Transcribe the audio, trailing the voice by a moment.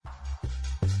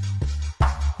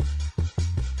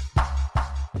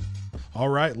All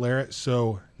right, Larrett.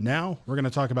 So now we're going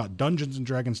to talk about Dungeons &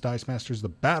 Dragons Dice Masters, The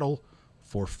Battle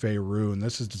for Faerun.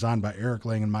 This is designed by Eric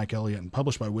Lang and Mike Elliott and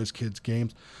published by WizKids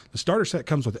Games. The starter set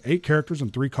comes with 8 characters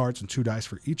and 3 cards and 2 dice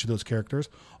for each of those characters.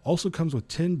 Also comes with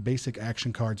 10 basic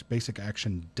action cards, basic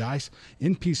action dice,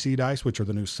 NPC dice, which are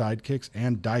the new sidekicks,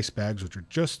 and dice bags, which are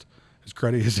just as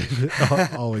cruddy as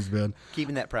they've always been.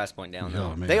 Keeping that price point down,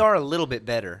 though. man. They are a little bit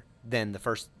better than the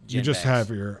first gen You just bags.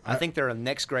 have your... I think they're a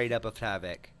next grade up of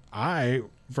Tyvek. I,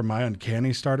 from my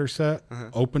Uncanny starter set,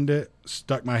 opened it,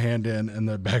 stuck my hand in, and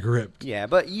the bag ripped. Yeah,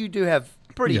 but you do have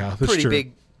pretty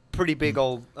true. big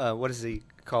old, what does he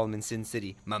call them in Sin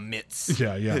City? My mitts.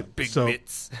 Yeah. Big So,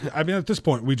 mitts. I mean, at this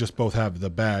point, we just both have the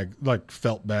bag, like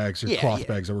felt bags or cloth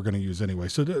bags that we're going to use anyway.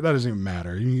 So that doesn't even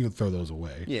matter. You can throw those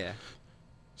away. Yeah.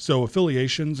 So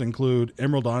affiliations include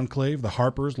Emerald Enclave, the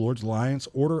Harpers, Lord's Alliance,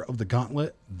 Order of the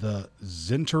Gauntlet, the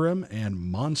Zhentarim, and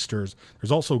Monsters.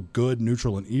 There's also good,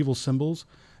 neutral, and evil symbols.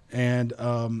 And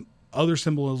other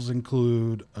symbols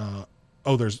include...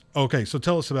 So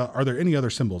tell us about, are there any other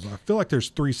symbols? I feel like there's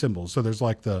 3 symbols. So there's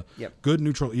like the good,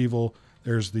 neutral, evil,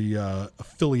 there's the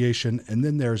affiliation, and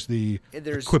then there's the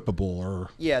equipable.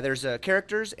 There's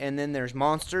characters, and then there's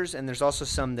monsters, and there's also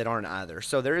some that aren't either.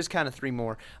 So there is kind of 3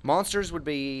 more. Monsters would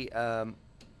be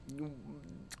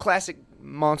classic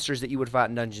monsters that you would fight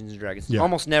in Dungeons & Dragons. Yeah.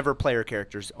 Almost never player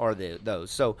characters are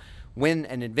those. So when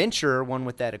an adventurer, one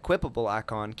with that equipable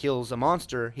icon, kills a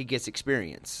monster, he gets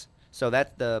experience. So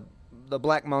that the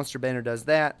Black Monster banner does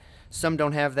that. Some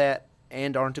don't have that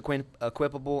and aren't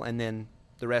equipable, and then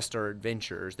the rest are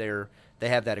adventurers. They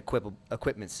have that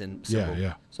equipment symbol.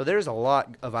 Yeah. So there's a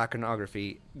lot of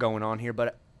iconography going on here,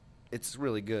 but it's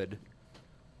really good.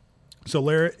 So,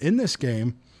 Larry, in this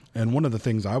game, and one of the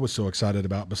things I was so excited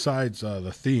about, besides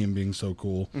the theme being so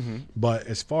cool, but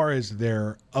as far as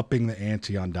they're upping the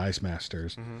ante on Dice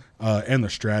Masters and the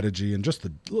strategy and just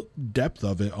the depth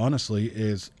of it, honestly,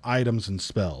 is items and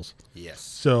spells. Yes.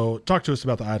 So talk to us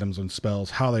about the items and spells,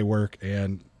 how they work,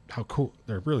 and how cool.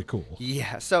 They're really cool.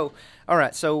 Yeah. So, all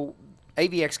right. So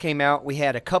AVX came out. We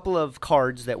had a couple of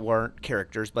cards that weren't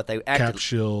characters, but they acted... Cap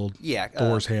Shield, yeah,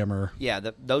 Thor's Hammer. Yeah,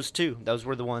 those 2. Those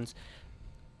were the ones.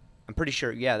 I'm pretty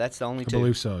sure. Yeah, that's the only 2. I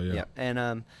believe so, yeah.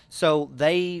 And so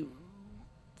they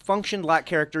functioned like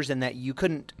characters in that you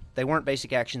couldn't... They weren't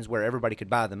basic actions where everybody could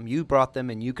buy them. You brought them,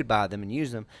 and you could buy them and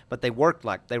use them, but they worked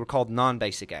like... They were called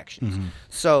non-basic actions.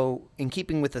 So in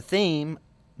keeping with the theme...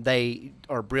 They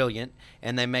are brilliant,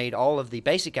 and they made all of the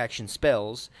basic action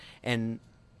spells, and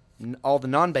all the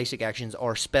non-basic actions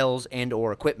are spells and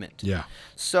or equipment. Yeah.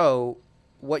 So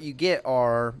what you get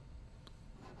are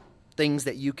things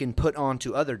that you can put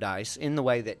onto other dice in the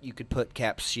way that you could put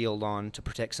Cap's shield on to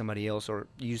protect somebody else, or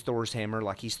use Thor's hammer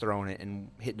like he's throwing it and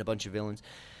hitting a bunch of villains.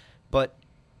 But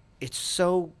it's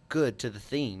so good to the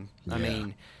theme. Yeah. I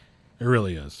mean, it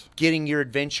really is. Getting your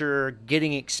adventure,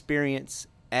 getting experience,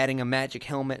 adding a magic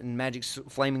helmet and magic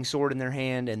flaming sword in their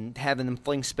hand, and having them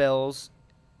fling spells,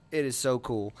 it is so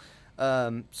cool.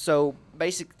 So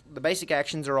the basic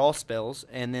actions are all spells,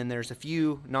 and then there's a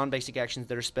few non-basic actions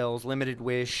that are spells, Limited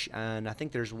Wish, and I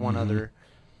think there's one other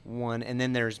one, and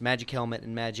then there's Magic Helmet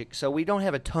and Magic. So we don't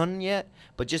have a ton yet,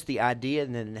 but just the idea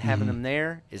and then having them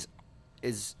there is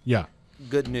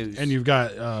good news. And you've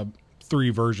got 3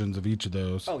 versions of each of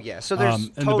those. Oh yeah, so there's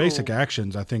and the basic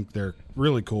actions, I think they're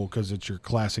really cool because it's your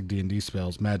classic D&D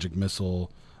spells: Magic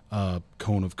Missile,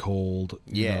 Cone of Cold.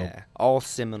 You know. All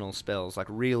seminal spells, like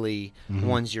really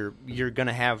ones you're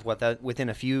gonna have within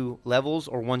a few levels,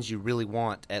 or ones you really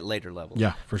want at later levels.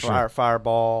 Yeah, for sure.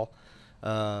 Fireball,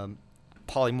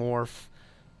 Polymorph,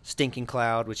 Stinking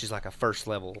Cloud, which is like a first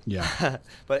level. Yeah,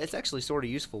 but it's actually sort of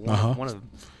useful. One of them.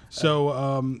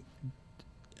 So,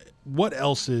 what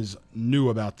else is new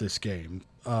about this game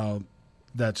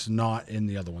that's not in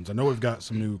the other ones? I know we've got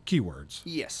some new keywords.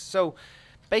 Yes. So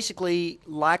basically,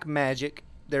 like Magic,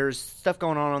 there's stuff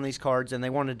going on these cards, and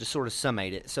they wanted to sort of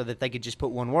summate it so that they could just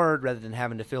put one word rather than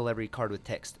having to fill every card with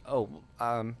text.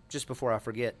 Just before I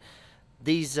forget,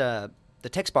 these the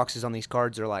text boxes on these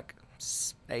cards are like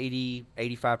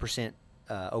 85%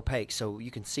 opaque, so you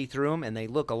can see through them, and they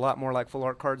look a lot more like full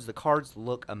art cards. The cards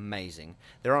look amazing.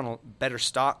 They're on a better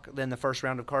stock than the first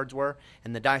round of cards were,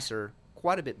 and the dice are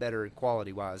quite a bit better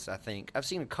quality-wise, I think. I've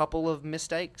seen a couple of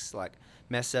mistakes, like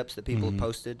mess-ups that people have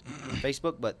posted on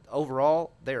Facebook, but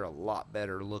overall, they're a lot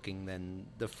better looking than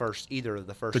either of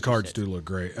the first. The cards sets. do look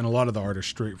great, and a lot of the art is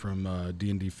straight from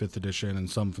D&D 5th edition, and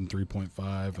some from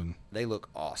 3.5, and they look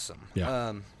awesome.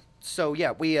 Yeah. So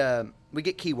yeah, we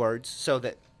get keywords, so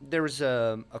that there was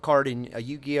a card in a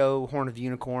Yu-Gi-Oh! Horn of the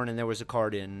Unicorn, and there was a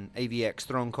card in AVX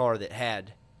Throne Card that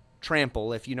had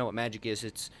Trample. If you know what Magic is,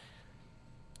 it's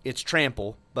it's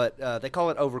trample, but they call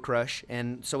it overcrush,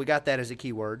 and so we got that as a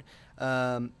keyword.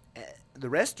 The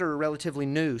rest are relatively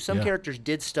new. Some characters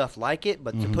did stuff like it,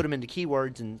 but to put them into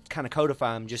keywords and kind of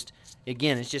codify them, just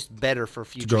again, it's just better for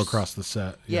future. To go across the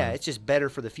set. Yeah, it's just better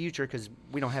for the future because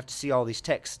we don't have to see all these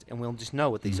text, and we'll just know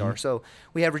what these are. So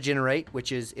we have regenerate,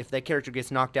 which is if that character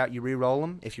gets knocked out, you re-roll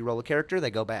them. If you roll a character,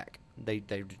 they go back. They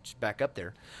just back up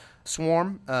there.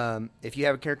 Swarm, if you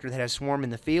have a character that has swarm in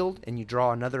the field and you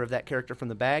draw another of that character from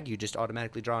the bag, you just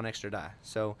automatically draw an extra die.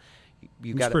 So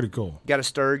you got pretty cool. Got a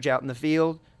Sturge out in the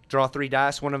field, draw 3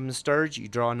 dice, one of them is Sturge, you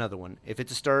draw another one. If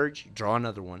it's a Sturge, you draw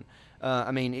another one.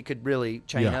 I mean, it could really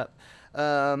chain up.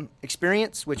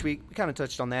 Experience, which we kind of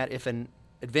touched on that. If an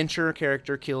adventurer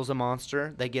character kills a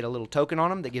monster, they get a little token on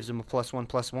them that gives them a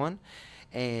 +1/+1.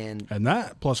 And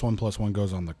that +1/+1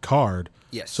 goes on the card.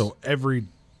 Yes. So every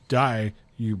die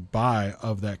you buy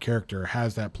of that character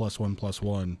has that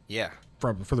 +1/+1. Yeah.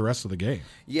 For the rest of the game.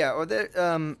 Yeah. Or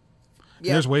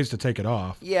There's ways to take it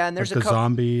off. Yeah, and there's like the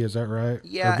zombie. Is that right?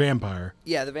 Yeah. Or vampire.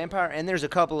 Yeah, the vampire. And there's a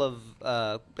couple of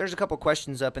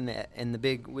questions up in the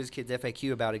big WizKids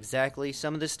FAQ about exactly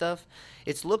some of this stuff.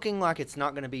 It's looking like it's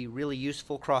not going to be really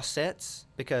useful cross sets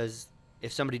because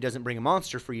if somebody doesn't bring a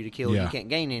monster for you to kill, you can't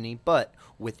gain any. But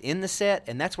within the set,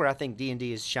 and that's where I think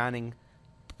D&D is shining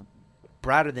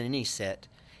brighter than any set,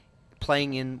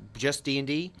 playing in just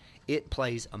D&D, it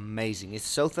plays amazing. It's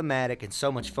so thematic and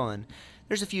so much fun.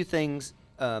 There's a few things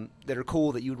that are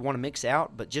cool that you would want to mix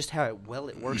out, but just how well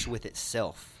it works with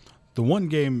itself. The one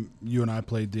game you and I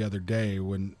played the other day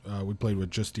when we played with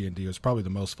just D&D was probably the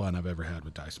most fun I've ever had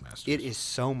with Dice Masters. It is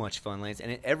so much fun, Lance.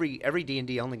 And every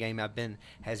D&D only game I've been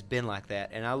has been like that.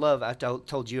 And I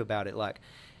told you about it. Like,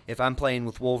 if I'm playing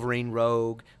with Wolverine,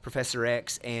 Rogue, Professor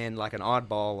X, and like an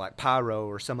oddball like Pyro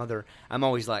or some other, I'm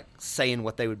always like saying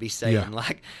what they would be saying. Yeah.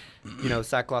 Like,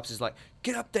 Cyclops is like,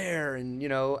 get up there. And,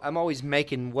 I'm always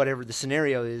making whatever the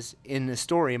scenario is in the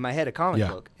story in my head, a comic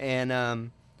book.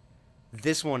 And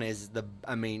this one is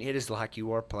it is like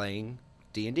you are playing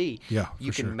D&D. Yeah,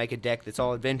 you can make a deck that's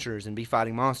all adventures and be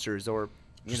fighting monsters, or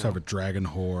just have a dragon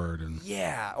horde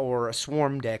or a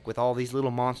swarm deck with all these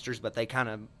little monsters, but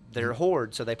they're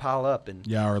horde, so they pile up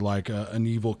or like an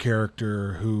evil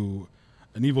character who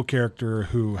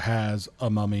has a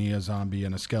mummy, a zombie,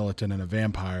 and a skeleton and a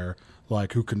vampire,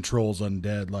 like who controls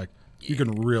undead, like. You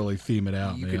can really theme it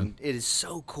out, man. It is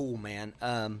so cool, man.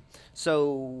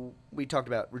 So we talked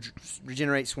about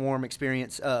regenerate, swarm,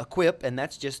 experience, equip, and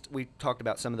that's just we talked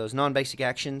about some of those non-basic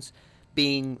actions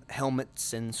being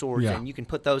helmets and swords, and you can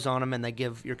put those on them, and they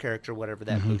give your character whatever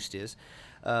that boost is.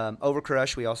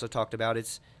 Overcrush, we also talked about.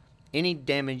 It's any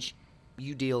damage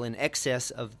you deal in excess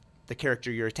of the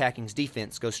character you're attacking's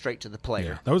defense goes straight to the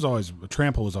player. Yeah,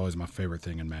 trample was always my favorite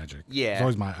thing in Magic. Yeah, it's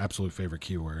always my absolute favorite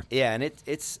keyword. Yeah, and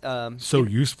it's so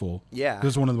useful. Yeah,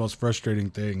 this is one of the most frustrating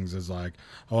things. Is like,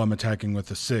 I'm attacking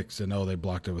with a 6, and they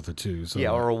blocked it with a 2. So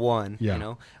or a 1.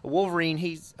 Yeah, Wolverine.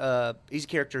 He's a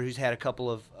character who's had a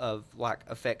couple of like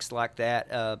effects like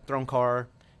that. Thronecar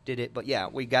did it, but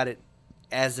we got it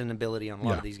as an ability on a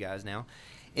lot of these guys now.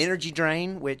 Energy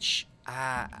drain, which.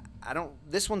 I don't.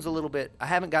 This one's a little bit. I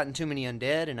haven't gotten too many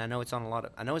undead, and I know it's on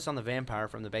I know it's on the vampire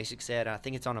from the basic set. I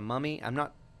think it's on a mummy. I'm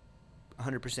not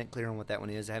 100% clear on what that one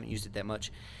is. I haven't used it that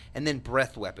much. And then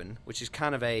breath weapon, which is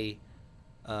kind of a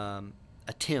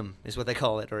TIM is what they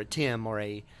call it, or a TIM, or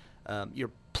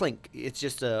your plink. It's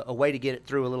just a way to get it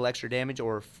through a little extra damage,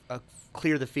 or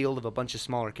clear the field of a bunch of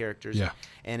smaller characters. Yeah,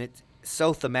 and it's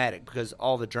so thematic because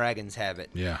all the dragons have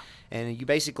it. Yeah, and you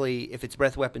basically, if it's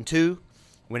breath weapon 2.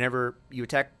 Whenever you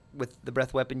attack with the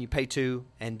breath weapon, you pay 2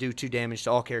 and do 2 damage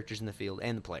to all characters in the field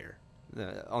and the player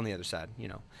on the other side.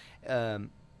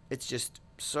 It's just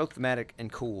so thematic and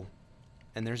cool.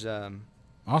 And there's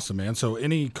awesome, man. So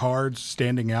any cards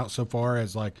standing out so far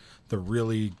as like the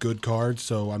really good cards?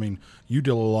 So I mean, you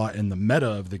deal a lot in the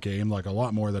meta of the game, like a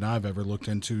lot more than I've ever looked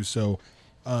into. So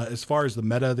as far as the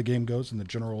meta of the game goes, and the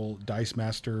general Dice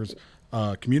Masters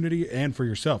community, and for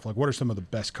yourself, like what are some of the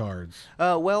best cards?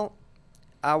 Well.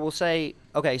 I will say,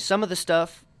 okay, some of the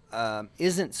stuff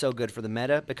isn't so good for the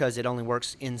meta because it only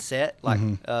works in set. Like,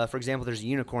 for example, there's a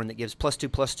unicorn that gives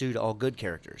 +2/+2 to all good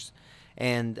characters.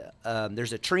 And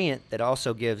there's a treant that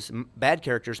also gives bad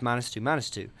characters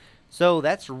 -2/-2. So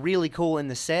that's really cool in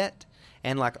the set.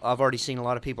 And like I've already seen a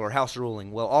lot of people are house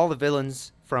ruling. Well, all the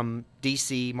villains from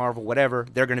DC, Marvel, whatever,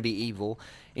 they're going to be evil.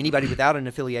 Anybody without an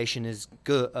affiliation is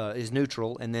good, is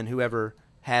neutral, and then whoever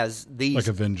has these like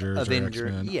Avengers or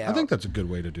X-Men. I think that's a good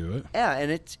way to do it. Yeah,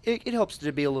 and it helps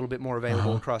to be a little bit more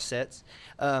available across sets.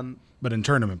 But in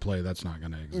tournament play, that's not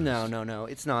going to exist. No,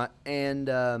 it's not.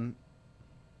 And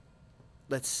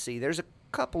let's see, there's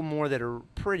couple more that are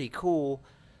pretty cool.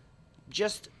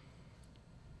 Just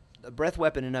the breath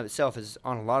weapon in of itself is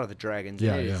on a lot of the dragons.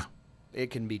 Yeah, and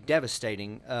it can be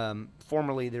devastating.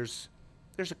 Formerly, there's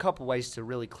a couple ways to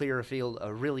really clear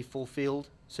a really full field,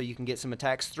 so you can get some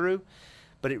attacks through.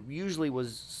 But it usually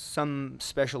was some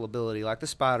special ability, like the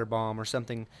spider bomb or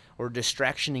something, or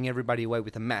distractioning everybody away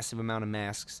with a massive amount of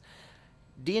masks.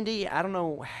 D&D, I don't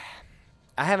know.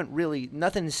 I haven't really,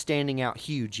 nothing is standing out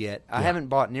huge yet. I haven't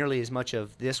bought nearly as much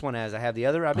of this one as I have the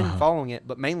other. I've been following it,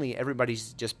 but mainly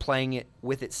everybody's just playing it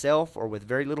with itself or with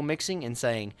very little mixing and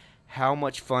saying, how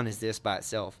much fun is this by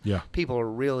itself? Yeah. People are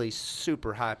really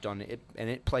super hyped on it, and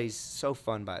it plays so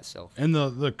fun by itself. And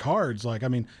the cards, like, I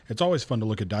mean, it's always fun to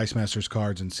look at Dice Masters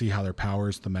cards and see how their power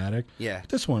is thematic. Yeah.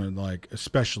 This one, like,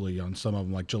 especially on some of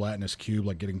them, like Gelatinous Cube,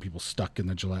 like getting people stuck in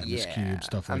the Gelatinous Cube,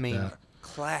 stuff like that.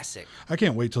 Classic. I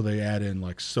can't wait till they add in,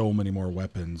 like, so many more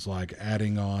weapons, like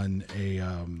adding on a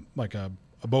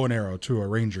bow and arrow to a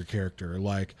ranger character,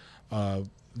 like,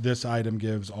 this item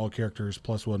gives all characters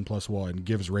 +1/+1,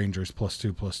 gives rangers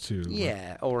 +2/+2.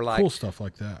 Yeah, or like cool stuff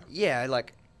like that. Yeah,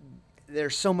 like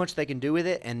there's so much they can do with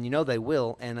it, and they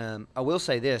will. And I will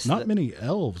say this: not many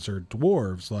elves or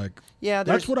dwarves. Like, yeah,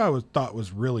 that's what I thought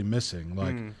was really missing.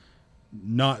 Like,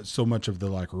 not so much of the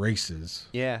like races.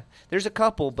 Yeah, there's a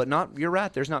couple, but not. You're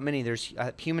right. There's not many. There's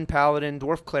human paladin,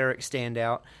 dwarf cleric stand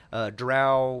out.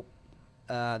 Drow.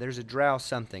 There's a drow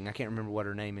something. I can't remember what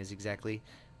her name is exactly.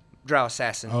 Drow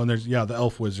assassin. Oh, and there's the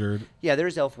elf wizard. Yeah,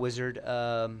 there's elf wizard.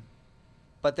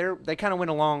 But they kind of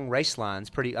went along race lines.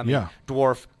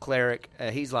 Dwarf cleric.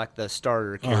 He's like the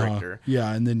starter character.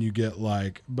 Yeah, and then you get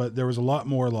but there was a lot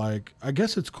more I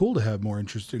guess it's cool to have more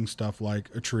interesting stuff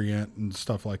like a treant and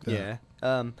stuff like that.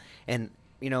 Yeah. And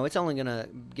it's only going to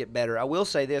get better. I will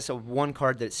say this, one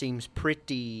card that seems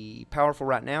pretty powerful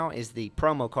right now is the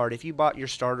promo card. If you bought your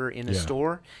starter in a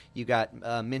store, you got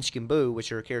Minsk and Boo,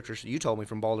 which are characters you told me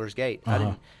from Baldur's Gate.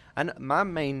 My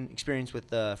main experience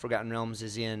with Forgotten Realms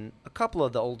is in a couple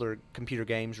of the older computer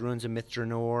games, Ruins of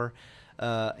Myth-Drannor,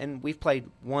 and we've played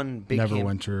one big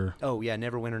Neverwinter. Oh, yeah,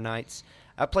 Neverwinter Nights.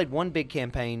 I played one big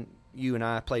campaign you and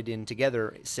I played in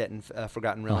together set in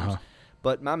Forgotten Realms.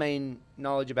 But my main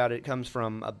knowledge about it comes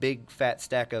from a big fat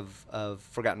stack of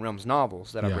Forgotten Realms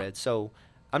novels that I've read. So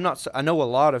I know a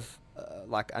lot of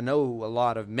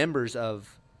members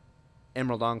of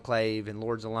Emerald Enclave and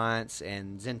Lord's Alliance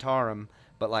and Zentarum,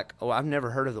 but I've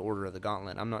never heard of the Order of the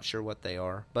Gauntlet. I'm not sure what they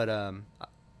are. But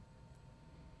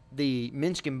the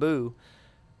Minsk and Boo,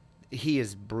 he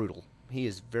is brutal. He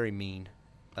is very mean.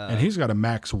 And he's got a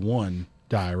max 1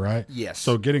 die, right? Yes.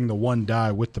 So getting the 1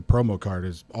 die with the promo card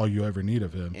is all you ever need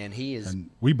of him. And he is. And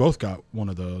we both got one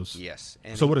of those. Yes.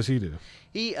 And so what does he do?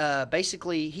 He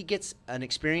basically he gets an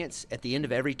experience at the end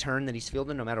of every turn that he's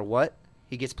fielding, no matter what.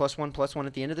 He gets +1/+1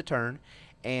 at the end of the turn,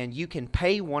 and you can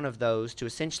pay one of those to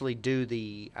essentially do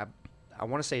the. I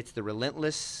want to say it's the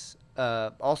Relentless.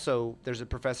 Also, there's a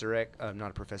Professor X,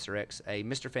 not a Professor X, a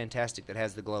Mr. Fantastic that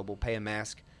has the global pay a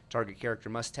mask. Target character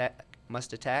must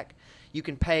attack. You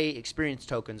can pay experience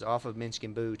tokens off of Minsk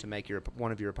and Boo to make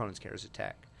one of your opponent's characters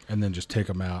attack. And then just take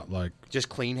them out, just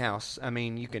clean house. I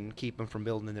mean, you can keep them from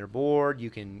building their board.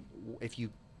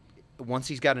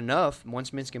 Once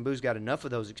Minsk and Boo's got enough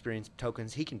of those experience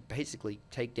tokens, he can basically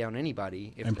take down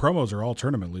anybody. And promos are all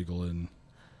tournament legal in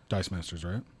Dice Masters,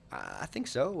 right? I think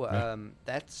so. Yeah.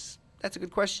 That's a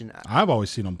good question. I've always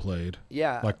seen them played.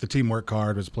 Yeah. Like the teamwork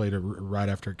card was played right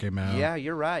after it came out. Yeah,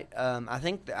 you're right. I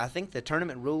think the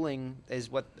tournament ruling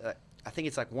is what I think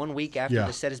it's 1 week after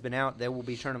the set has been out, they will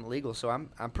be tournament legal. So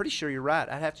I'm pretty sure you're right.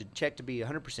 I'd have to check to be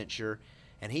 100% sure.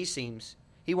 And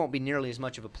he won't be nearly as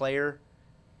much of a player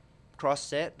cross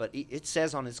set, but it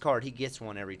says on his card he gets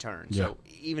one every turn. Yeah. So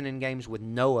even in games with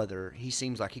no other, he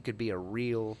seems like he could be a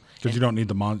real. Because you don't need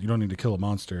you don't need to kill a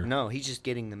monster. No, he's just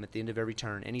getting them at the end of every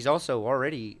turn, and he's also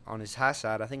already on his high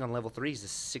side. I think on level 3 he's a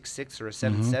 6/6 or a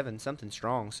 7/7, something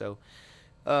strong. So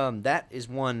that is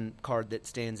one card that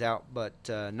stands out, but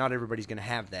not everybody's going to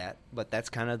have that. But that's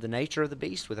kind of the nature of the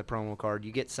beast with a promo card.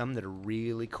 You get some that are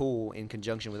really cool in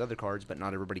conjunction with other cards, but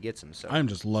not everybody gets them. So I'm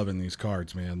just loving these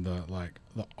cards, man. The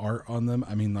art on them.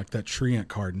 I mean, that Treant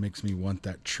card makes me want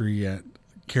that Treant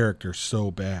character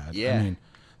so bad. Yeah. I mean,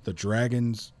 the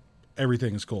dragons,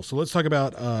 everything is cool. So let's talk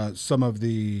about some of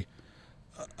the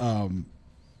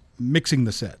mixing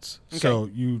the sets. Okay. So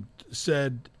you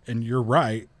said, and you're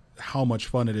right, how much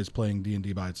fun it is playing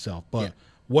D&D by itself, but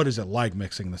what is it like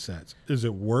mixing the sets? Does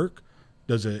it work?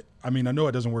 I know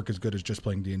it doesn't work as good as just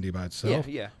playing D&D by itself.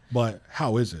 Yeah. But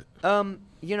how is it? have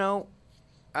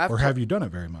you done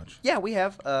it very much? Yeah, we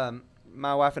have.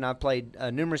 my wife and I played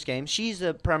numerous games. She's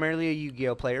primarily a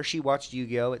Yu-Gi-Oh player. She watched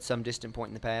Yu-Gi-Oh at some distant point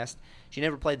in the past. She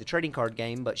never played the trading card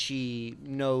game, but she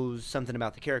knows something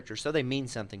about the characters, so they mean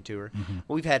something to her.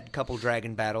 We've had a couple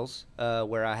dragon battles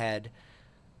where I had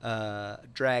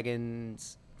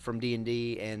dragons from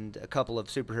D&D and a couple of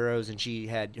superheroes, and she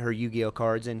had her Yu-Gi-Oh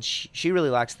cards, and she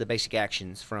really likes the basic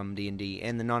actions from D&D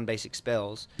and the non-basic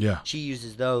spells. Yeah. She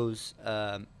uses those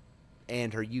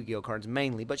and her Yu-Gi-Oh cards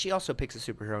mainly, but she also picks a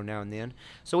superhero now and then.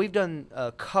 So we've done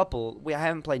a couple. I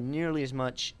haven't played nearly as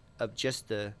much of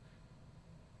just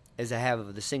as I have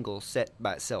of the single set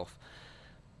by itself.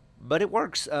 But it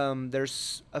works.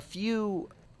 There's a few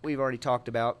we've already talked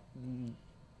about.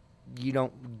 You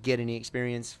don't get any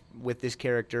experience with this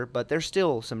character, but there's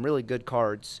still some really good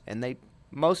cards, and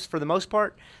for the most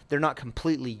part, they're not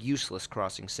completely useless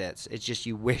crossing sets. It's just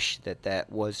you wish that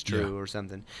was true or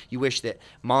something. You wish that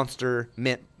Monster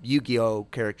meant Yu-Gi-Oh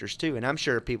characters too, and I'm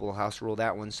sure people will house rule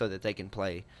that one so that they can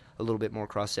play a little bit more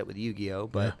cross set with Yu-Gi-Oh.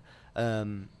 But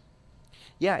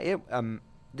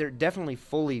they're definitely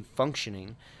fully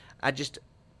functioning.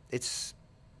 It's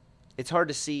hard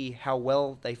to see how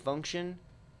well they function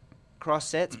cross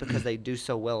sets because they do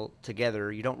so well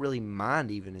together. You don't really mind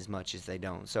even as much as they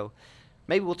don't. So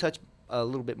maybe we'll touch a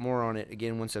little bit more on it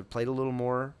again once I've played a little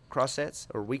more cross sets,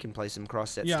 or we can play some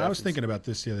cross set stuff. Yeah, I was thinking about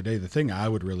this the other day. The thing I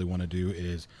would really want to do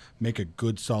is make a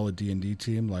good solid D&D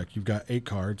team. Like, you've got 8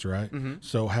 cards, right? Mm-hmm.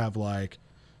 So have like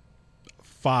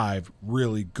 5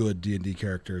 really good D&D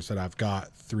characters that I've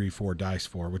got 3-4 dice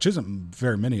for, which isn't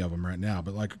very many of them right now,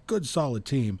 but like a good solid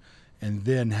team, and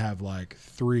then have like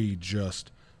 3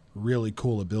 just really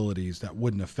cool abilities that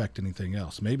wouldn't affect anything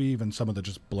else. Maybe even some of the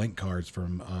just blank cards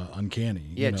from Uncanny.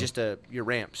 Yeah, just your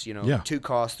ramps, 2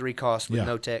 cost, 3 cost with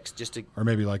no text, just to... Or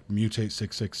maybe like Mutate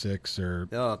 666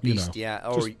 or... Beast,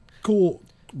 Or cool,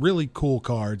 really cool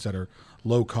cards that are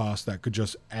low cost that could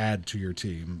just add to your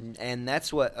team. And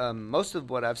that's what... most of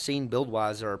what I've seen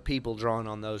build-wise are people drawing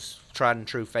on those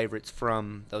tried-and-true favorites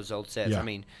from those old sets. Yeah. I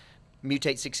mean,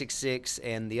 Mutate 666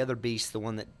 and the other Beast, the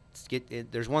one that...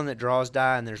 there's one that draws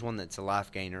die, and there's one that's a life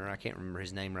gainer. I can't remember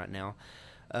his name right now.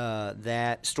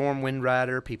 That Stormwind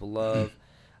Rider, people love.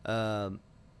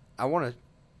 I want to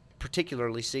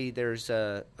particularly see there's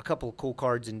a couple of cool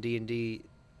cards in D&D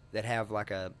that have like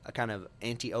a kind of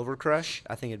anti-overcrush.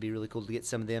 I think it'd be really cool to get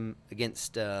some of them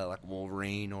against like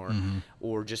Wolverine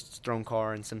or just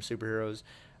Thronecar and some superheroes.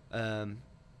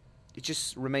 It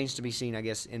just remains to be seen, I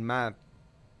guess, in my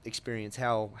experience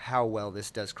how well this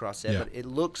does cross set. But it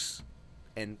looks,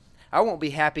 and I won't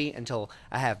be happy until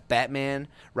I have Batman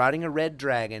riding a red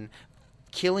dragon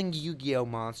killing Yu-Gi-Oh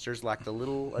monsters like the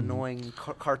little annoying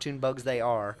cartoon bugs they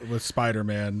are, with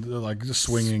Spider-Man like just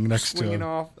swinging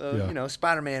off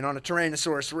Spider-Man on a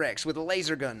Tyrannosaurus Rex with a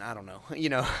laser gun. I don't know.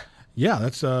 Yeah,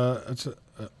 that's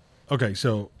okay.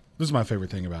 So this is my favorite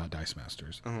thing about Dice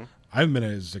Masters. I haven't been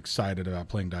as excited about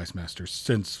playing Dice Masters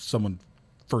since someone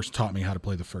first taught me how to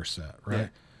play the first set, right? Yeah.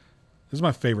 This is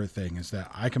my favorite thing, is that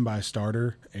I can buy a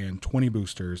starter and 20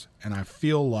 boosters, and I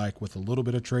feel like with a little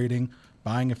bit of trading,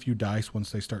 buying a few dice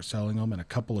once they start selling them, and a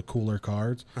couple of cooler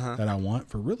cards that I want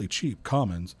for really cheap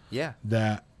commons,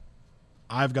 that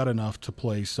I've got enough to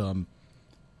play some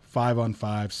 5-on-5,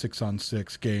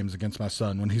 6-on-6 games against my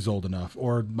son when he's old enough,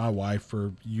 or my wife,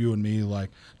 or you and me,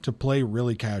 like, to play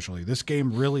really casually. This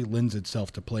game really lends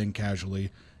itself to playing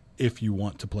casually if you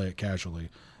want to play it casually.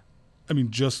 I mean,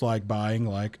 just like buying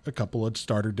like a couple of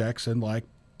starter decks and like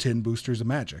 10 boosters of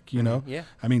Magic, you know? Yeah.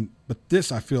 I mean, but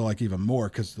this I feel like even more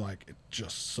because like it's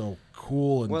just so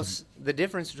cool. And well, the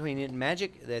difference between it and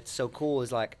Magic that's so cool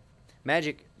is like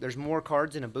Magic, there's more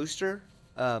cards in a booster,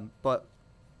 but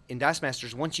in Dice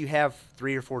Masters, once you have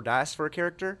 3 or 4 dice for a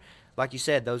character, like you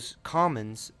said, those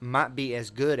commons might be as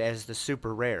good as the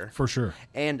super rare. For sure.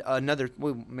 And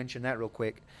we'll mention that real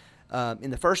quick.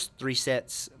 In the first 3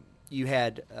 sets, you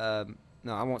had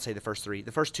no, I won't say the first 3.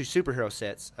 The first 2 superhero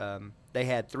sets, they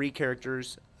had 3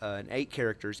 characters and 8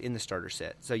 characters in the starter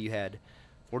set. So you had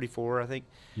 44, I think.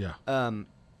 Yeah. And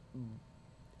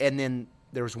then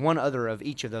there was one other of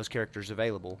each of those characters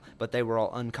available, but they were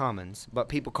all uncommons. But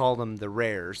people call them the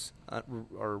rares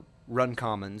or run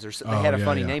commons, or they had a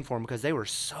funny name for them because they were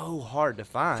so hard to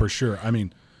find. For sure. I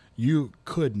mean, you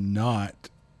could not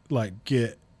like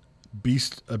get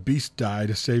a beast die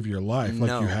to save your life. No.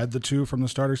 Like you had the 2 from the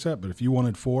starter set, but if you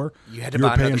wanted 4, you had to you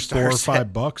buy were paying another starter $4 or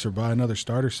set. $5 or buy another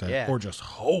starter set, or just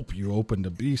hope you opened a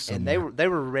beast somewhere. And they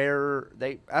were rare.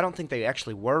 I don't think they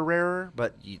actually were rarer,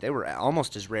 but they were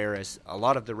almost as rare as a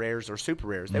lot of the rares or super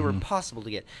rares. They were impossible to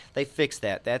get. They fixed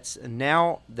that. That's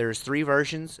now there's 3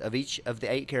 versions of each of the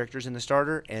 8 characters in the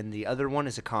starter, and the other one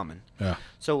is a common. Yeah.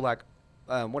 So like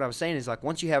what I was saying is, like,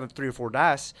 once you have 3 or 4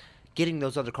 dice, getting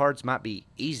those other cards might be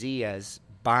easy as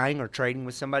buying or trading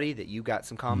with somebody that you got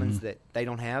some commons that they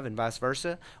don't have, and vice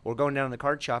versa, or going down to the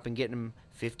card shop and getting them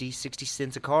 50, 60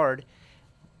 cents a card.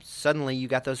 Suddenly you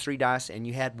got those 3 dice and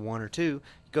you had 1 or 2. You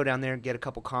go down there and get a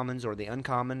couple commons or the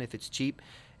uncommon if it's cheap.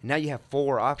 And now you have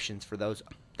 4 options for those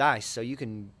dice, so you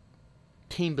can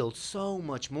team build so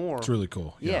much more. It's really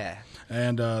cool. Yeah.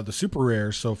 And the super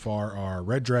rares so far are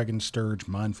Red Dragon, Sturge,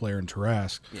 Mind Flayer, and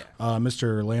Tarrasque. Yeah.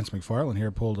 Mr. Lance McFarland here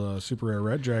pulled a super rare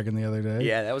Red Dragon the other day.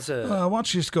 Yeah, that was a... why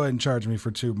don't you just go ahead and charge me for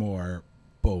 2 more?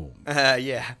 Boom.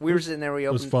 Yeah, we were sitting there. We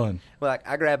opened. It was fun. Well, like,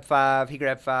 I grabbed 5. He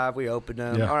grabbed 5. We opened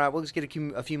them. Yeah. All right, we'll just get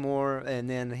a few more, and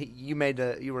then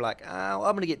you were like, oh,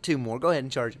 I'm gonna get 2 more. Go ahead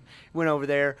and charge him. Went over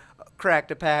there,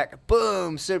 cracked a pack.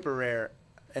 Boom, super rare,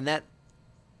 and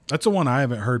that's the one I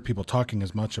haven't heard people talking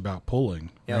as much about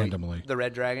pulling randomly. The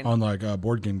Red Dragon on like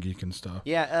Board Game Geek and stuff.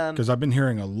 Yeah, because I've been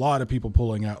hearing a lot of people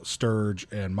pulling out Sturge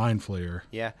and Mind Flayer.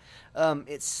 Yeah,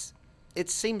 it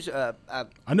seems.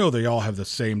 I know they all have the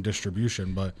same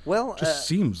distribution, but it just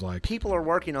seems like people are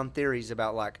working on theories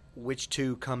about like which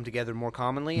 2 come together more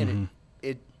commonly, and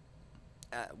it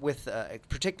with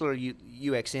particular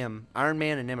UXM, Iron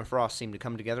Man and Emma Frost seem to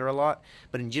come together a lot,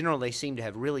 but in general they seem to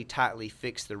have really tightly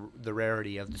fixed the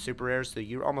rarity of the super rares, so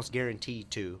you're almost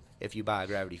guaranteed to if you buy a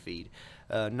Gravity Feed.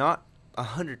 Not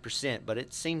 100%, but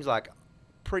it seems like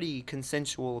pretty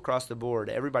consensual across the board.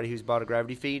 Everybody who's bought a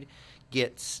Gravity Feed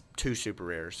gets 2 super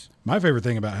rares. My favorite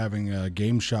thing about having a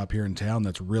game shop here in town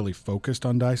that's really focused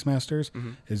on Dice Masters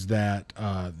is that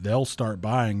they'll start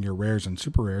buying your rares and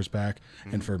super rares back,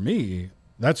 and for me,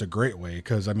 that's a great way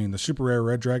because, I mean, the super rare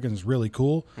Red Dragon is really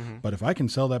cool, but if I can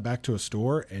sell that back to a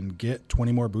store and get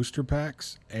 20 more booster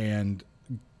packs and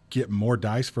get more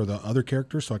dice for the other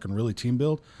characters so I can really team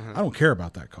build, I don't care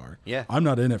about that card. Yeah. I'm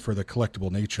not in it for the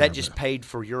collectible nature That of just it. paid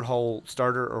for your whole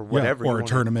starter or whatever. Or a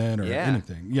tournament or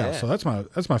anything. Yeah, Yeah. so that's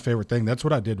my favorite thing. That's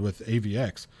what I did with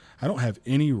AVX. I don't have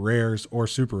any rares or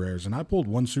super rares, and I pulled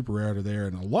 1 super rare out of there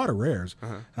and a lot of rares.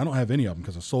 I don't have any of them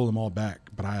because I sold them all back,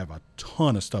 but I have a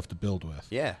ton of stuff to build with.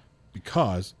 Yeah.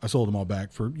 Because I sold them all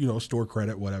back for, store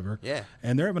credit, whatever. Yeah.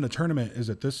 And they're having a tournament. Is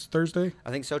it this Thursday? I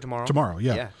think so, tomorrow. Tomorrow,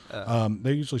 yeah. Yeah.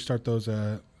 They usually start those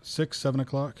at 6, 7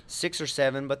 o'clock. 6 or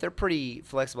 7, but they're pretty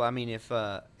flexible. I mean, if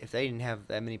they didn't have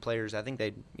that many players, I think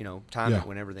they'd time it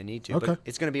whenever they need to. Okay. But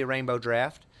it's going to be a rainbow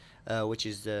draft, which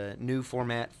is the new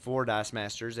format for Dice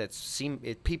Masters.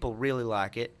 People really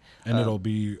like it. And it'll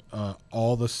be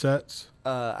all the sets?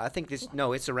 I think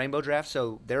it's a rainbow draft,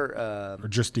 so they're or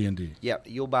just D&D? Yeah,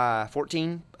 you'll buy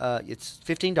 14. It's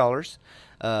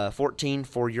 $15. 14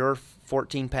 for your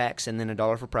 14 packs, and then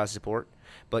 $1 for prize support.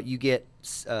 But you get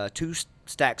 2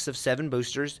 stacks of 7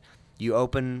 boosters. You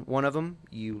open one of them.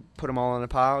 You put them all in a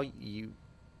pile.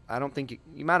 I don't think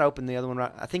you might open the other one.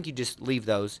 Right. I think you just leave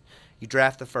those. You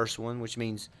draft the first one, which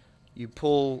means you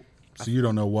pull. So you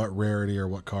don't know what rarity or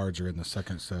what cards are in the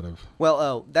second set of.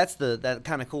 Well, that's that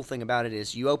kind of cool thing about it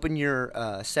is you open your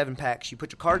 7 packs, you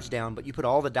put your cards down, but you put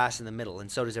all the dice in the middle, and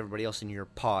so does everybody else in your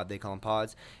pod. They call them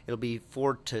pods. It'll be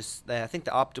 4 to. I think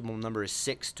the optimal number is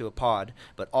 6 to a pod,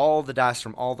 but all the dice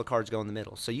from all the cards go in the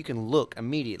middle, so you can look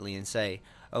immediately and say,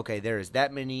 okay, there is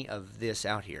that many of this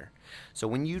out here. So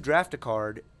when you draft a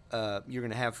card, you're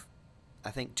going to have,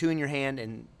 I think, 2 in your hand,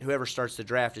 and whoever starts the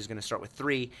draft is going to start with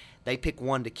 3. They pick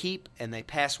 1 to keep, and they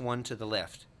pass 1 to the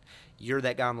left. You're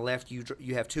that guy on the left. You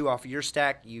have 2 off of your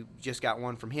stack. You just got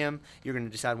 1 from him. You're going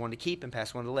to decide 1 to keep and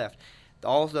pass 1 to the left.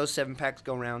 All of those 7 packs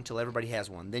go around until everybody has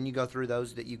 1. Then you go through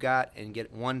those that you got and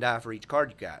get 1 die for each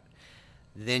card you got.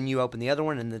 Then you open the other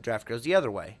one, and the draft goes the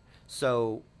other way.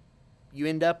 So you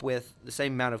end up with the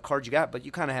same amount of cards you got, but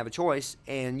you kind of have a choice,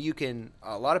 and you can.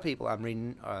 A lot of people, I'm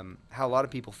reading how a lot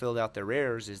of people filled out their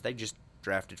rares is they just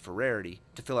drafted for rarity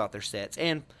to fill out their sets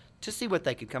and to see what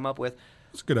they could come up with.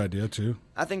 That's a good idea too.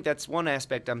 I think that's one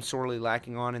aspect I'm sorely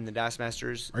lacking on in the Dice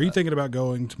Masters. Are you thinking about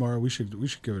going tomorrow? We should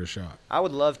give it a shot. I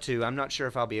would love to. I'm not sure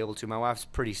if I'll be able to. My wife's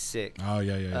pretty sick. Oh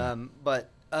yeah. But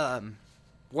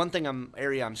one thing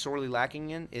I'm sorely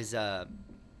lacking in is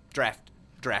draft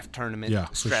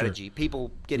tournament strategy. Sure.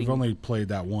 People getting. We've only played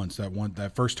that once.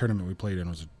 That first tournament we played in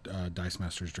was a Dice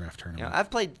Masters draft tournament. I've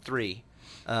played 3.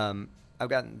 I've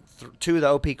gotten 2 of the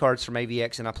OP cards from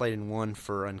AVX, and I played in 1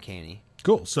 for Uncanny.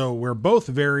 Cool. So we're both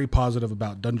very positive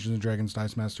about Dungeons & Dragons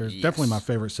Dice Masters. Yes. Definitely my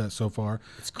favorite set so far.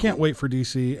 It's cool. Can't wait for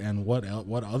DC and what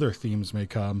other themes may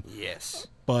come. Yes.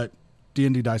 But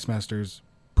D&D Dice Masters,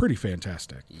 pretty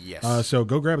fantastic. Yes. So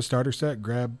go grab a starter set,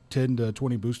 grab 10 to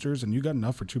 20 boosters, and you got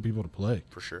enough for 2 people to play.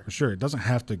 For sure. For sure. It doesn't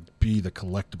have to be the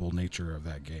collectible nature of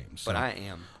that game. So. But I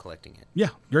am collecting it. Yeah,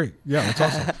 great. Yeah, that's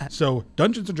awesome. So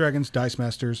Dungeons & Dragons Dice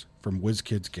Masters from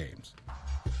WizKids Games.